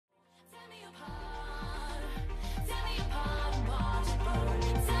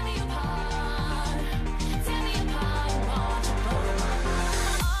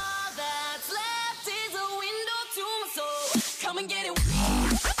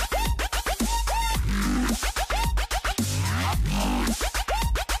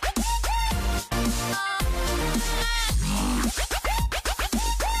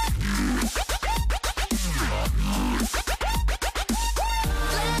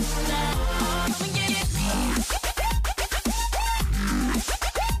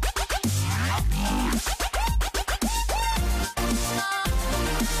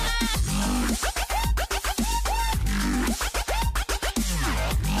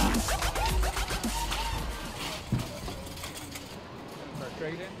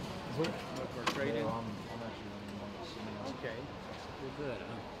What? For trading? No, I'm actually running one of the Okay. Well, good.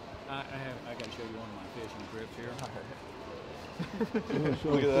 I got to show you one of my fishing trips here.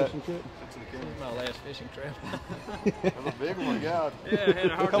 Look at that. This is my last fishing trip. That's a big one, yeah. Yeah, I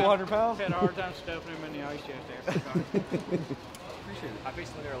had a hard Couple time. hundred pounds? Had a hard time stuffing them in the ice chest there. Appreciate it. I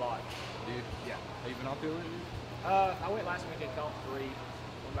fished in there a lot. Dude, Yeah. have you been out there lately? I went last weekend, caught 3,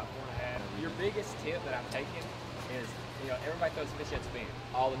 one about 4.5. Your biggest tip that I'm taking is, everybody throws fish head spin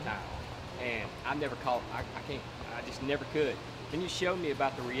all the time, and I've never caught. I can't. I just never could. Can you show me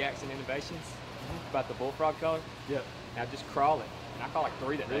about the Reacts and Innovations, about the bullfrog color? Yep. Now just crawl it, and I caught like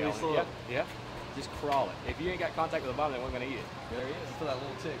 3 that day. Really on it. slow. Yep. Yep. Just crawl it. If you ain't got contact with the bottom, they weren't gonna eat it. There he is. For that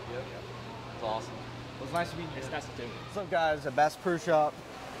little tick, yep. That's awesome. Well, it's nice to meet you. It's nice to tune in. What's up, guys? At Bass Pro Shop.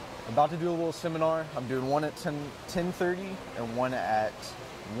 About to do a little seminar. I'm doing one at 10:30 and one at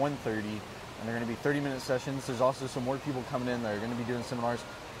 1:30, and they're going to be 30-minute sessions. There's also some more people coming in that are going to be doing seminars,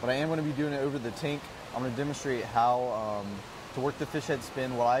 but I am going to be doing it over the tank. I'm going to demonstrate how to work the fish head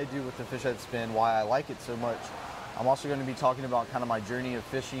spin, what I do with the fish head spin, why I like it so much. I'm also going to be talking about kind of my journey of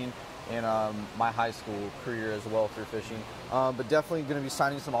fishing and my high school career as well for fishing. But definitely going to be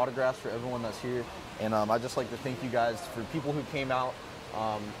signing some autographs for everyone that's here. And I'd just like to thank you guys for people who came out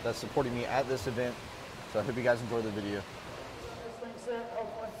that's supporting me at this event. So I hope you guys enjoy the video.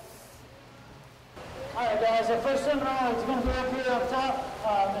 Alright guys, our first seminar is going to be up here up top,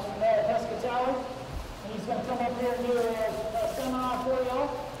 Mr. Noah Pescatelli. And he's going to come up here and do a seminar for y'all.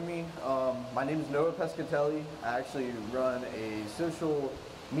 Me, my name is Noah Pescatelli. I actually run a social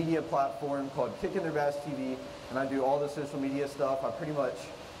media platform called Kicking Their Bass TV, and I do all the social media stuff. I pretty much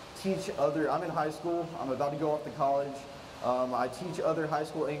teach I'm in high school, I'm about to go off to college. I teach other high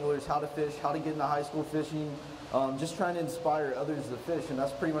school anglers how to fish, how to get into high school fishing, just trying to inspire others to fish, and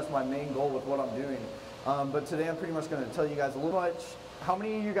that's pretty much my main goal with what I'm doing. But today I'm pretty much going to tell you guys a little much. How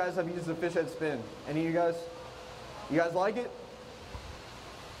many of you guys have used the fish head spin? Any of you guys? You guys like it?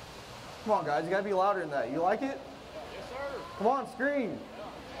 Come on guys, you gotta be louder than that. You like it? Yes, sir. Come on, scream.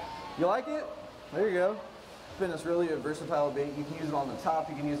 You like it? There you go. Spin is really a versatile bait. You can use it on the top,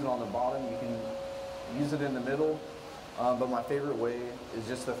 you can use it on the bottom, you can use it in the middle. But my favorite way is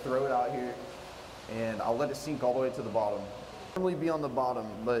just to throw it out here and I'll let it sink all the way to the bottom. Normally be on the bottom,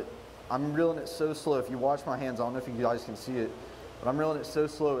 but I'm reeling it so slow. If you watch my hands, I don't know if you guys can see it, but I'm reeling it so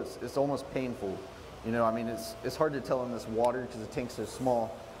slow it's almost painful. You know, I mean, it's hard to tell in this water because the tank's so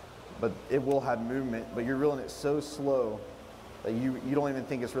small, but it will have movement, but you're reeling it so slow that you don't even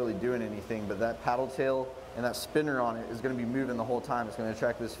think it's really doing anything, but that paddle tail and that spinner on it is going to be moving the whole time. It's going to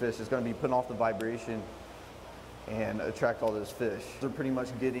attract this fish. It's going to be putting off the vibration and attract all those fish. They're pretty much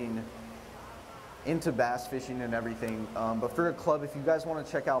getting into bass fishing and everything. But for a club, if you guys want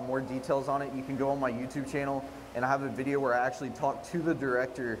to check out more details on it, you can go on my YouTube channel, and I have a video where I actually talk to the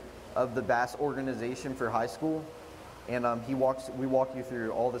director of the bass organization for high school, and we walk you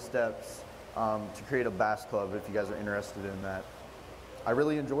through all the steps to create a bass club if you guys are interested in that. I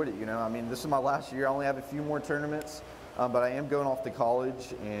really enjoyed it, you know. I mean, this is my last year. I only have a few more tournaments, but I am going off to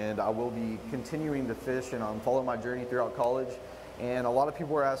college, and I will be continuing to fish and follow my journey throughout college. And a lot of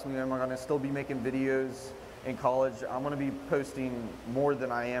people are asking me, am I going to still be making videos in college? I'm going to be posting more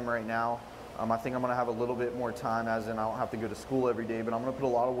than I am right now. I think I'm going to have a little bit more time, as in I don't have to go to school every day, but I'm going to put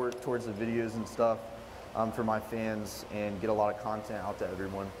a lot of work towards the videos and stuff for my fans and get a lot of content out to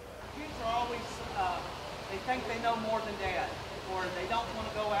everyone. Kids are always, they think they know more than dad, or they don't want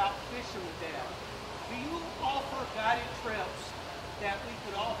to go out fishing with dad. Do you offer guided trips that we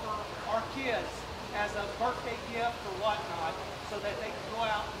could offer our kids as a birthday gift or whatnot, so that they can go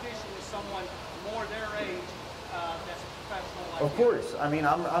out fishing with someone more their age that's a professional like Of course. I mean,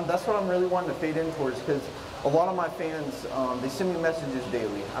 that's what I'm really wanting to fade in towards, because a lot of my fans, they send me messages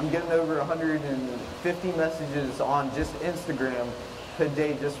daily. I'm getting over 150 messages on just Instagram per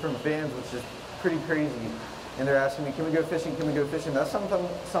day just from fans, which is pretty crazy. And they're asking me, can we go fishing, can we go fishing? That's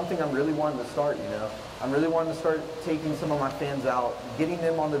something I'm really wanting to start, you know. I'm really wanting to start taking some of my fans out, getting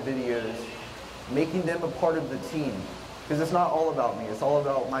them on the videos, making them a part of the team. Because it's not all about me, it's all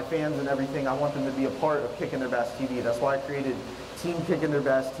about my fans and everything. I want them to be a part of Kicking Their Bass TV. That's why I created Team Kicking Their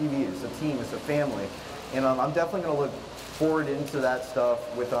Bass TV. It's a team, it's a family. And I'm definitely going to look forward into that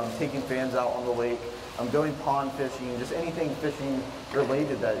stuff with taking fans out on the lake. I'm going pond fishing, just anything fishing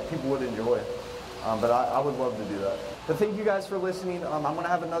related that people would enjoy. But I would love to do that. But thank you guys for listening. I'm going to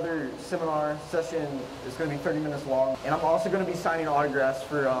have another seminar session. It's going to be 30 minutes long. And I'm also going to be signing autographs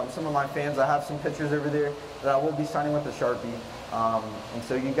for some of my fans. I have some pictures over there that I will be signing with a Sharpie. And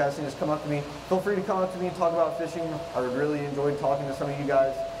so you guys can just come up to me. Feel free to come up to me and talk about fishing. I would really enjoy talking to some of you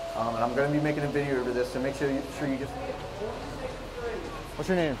guys. And I'm going to be making a video over this, so make sure you get... What's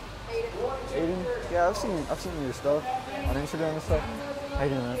your name? Aiden? Yeah, I've seen your stuff on Instagram and stuff. How you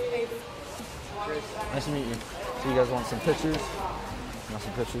doing, man? Nice to meet you. So you guys want some pictures? Want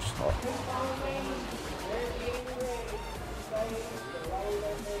some pictures? Oh.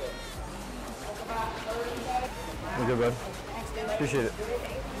 You're good, bud. Appreciate it.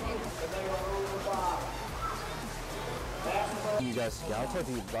 You guys, yeah, I'll talk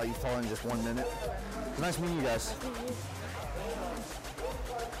to you about you taller in just 1 minute. Nice meeting you guys.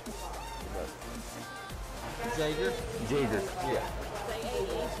 Jager? Jager. Yeah.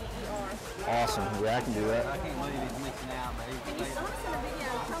 Awesome. Yeah, I can do that. I can't believe he's missing out, but Can you send us in a video?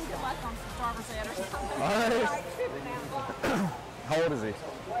 Tell him good luck on some Starter's Ed or something. All right. Like, How old is he?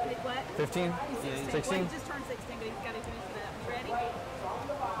 what? 15? He's 16. 16? Well, he just turned 16, but he's got to finish it up. You ready?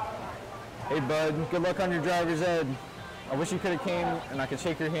 Hey, bud. Good luck on your driver's ed. I wish you could have came and I could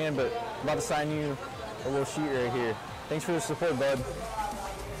shake your hand, but I'm about to sign you a little sheet right here. Thanks for the support, bud.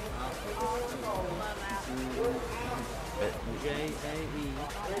 J-A-E.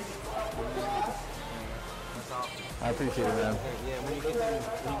 That's awesome. I appreciate it, man. Yeah, when you get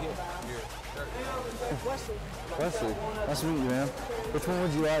your shirt. Wesley, nice to meet you, man. Which one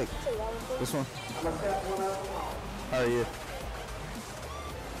would you like? This one? How are you?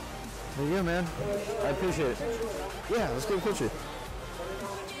 There you go, man. I appreciate it. Yeah, let's get a picture.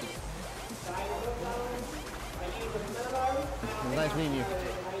 Nice meeting you.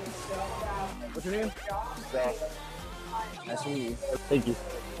 What's your name? Nice to meet you. Thank you.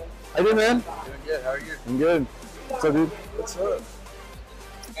 How you doing, man? Doing good. How are you? I'm good. What's up, dude? What's up?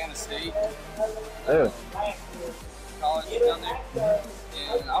 Savannah State. Oh. College down there.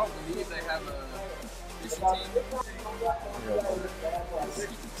 And I don't believe they have a fishing team.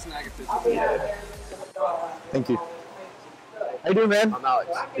 Snag a picture. Thank you. How you doing, man? I'm Alex.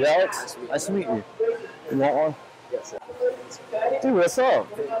 You Alex? Nice to meet you. You want one? Yes. Dude, what's up?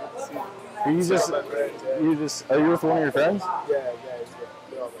 Are you just, are you with one of your friends? Yeah.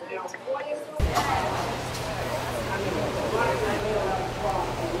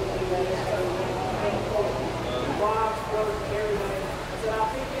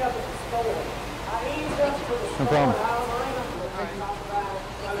 No problem.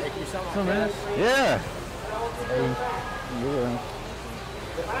 Thank you so much. Come on, man. Yeah.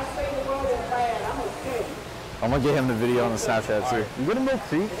 I'm gonna get him the video on the Snapchat too. You go to Mill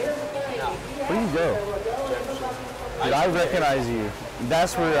Creek? Where do you go? Dude, I recognize you.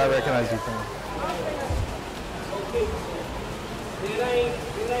 That's where I recognize you from.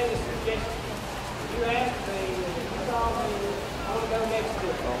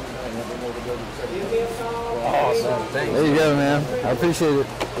 Awesome. Thanks. There you go, man. I appreciate it.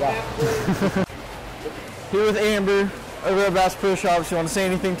 Here with Amber over at Bass Pro Shops. You want to say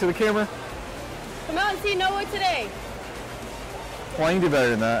anything to the camera? Come out and see Noah today. Well, you can do better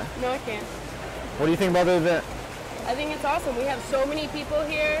than that. No, I can't. What do you think about the event? I think it's awesome. We have so many people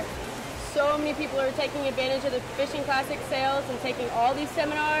here. So many people are taking advantage of the Fishing Classic sales and taking all these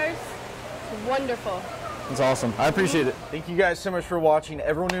seminars. It's wonderful. It's awesome. I appreciate it. Thank you guys so much for watching.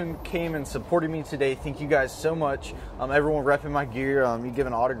 Everyone who came and supported me today, thank you guys so much. Everyone repping my gear. You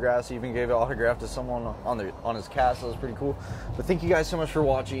giving autographs. You even gave an autograph to someone on his cast. That was pretty cool. But thank you guys so much for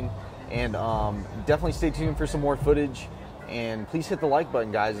watching. And definitely stay tuned for some more footage. And please hit the like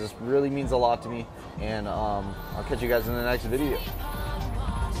button, guys. This really means a lot to me. And I'll catch you guys in the next video.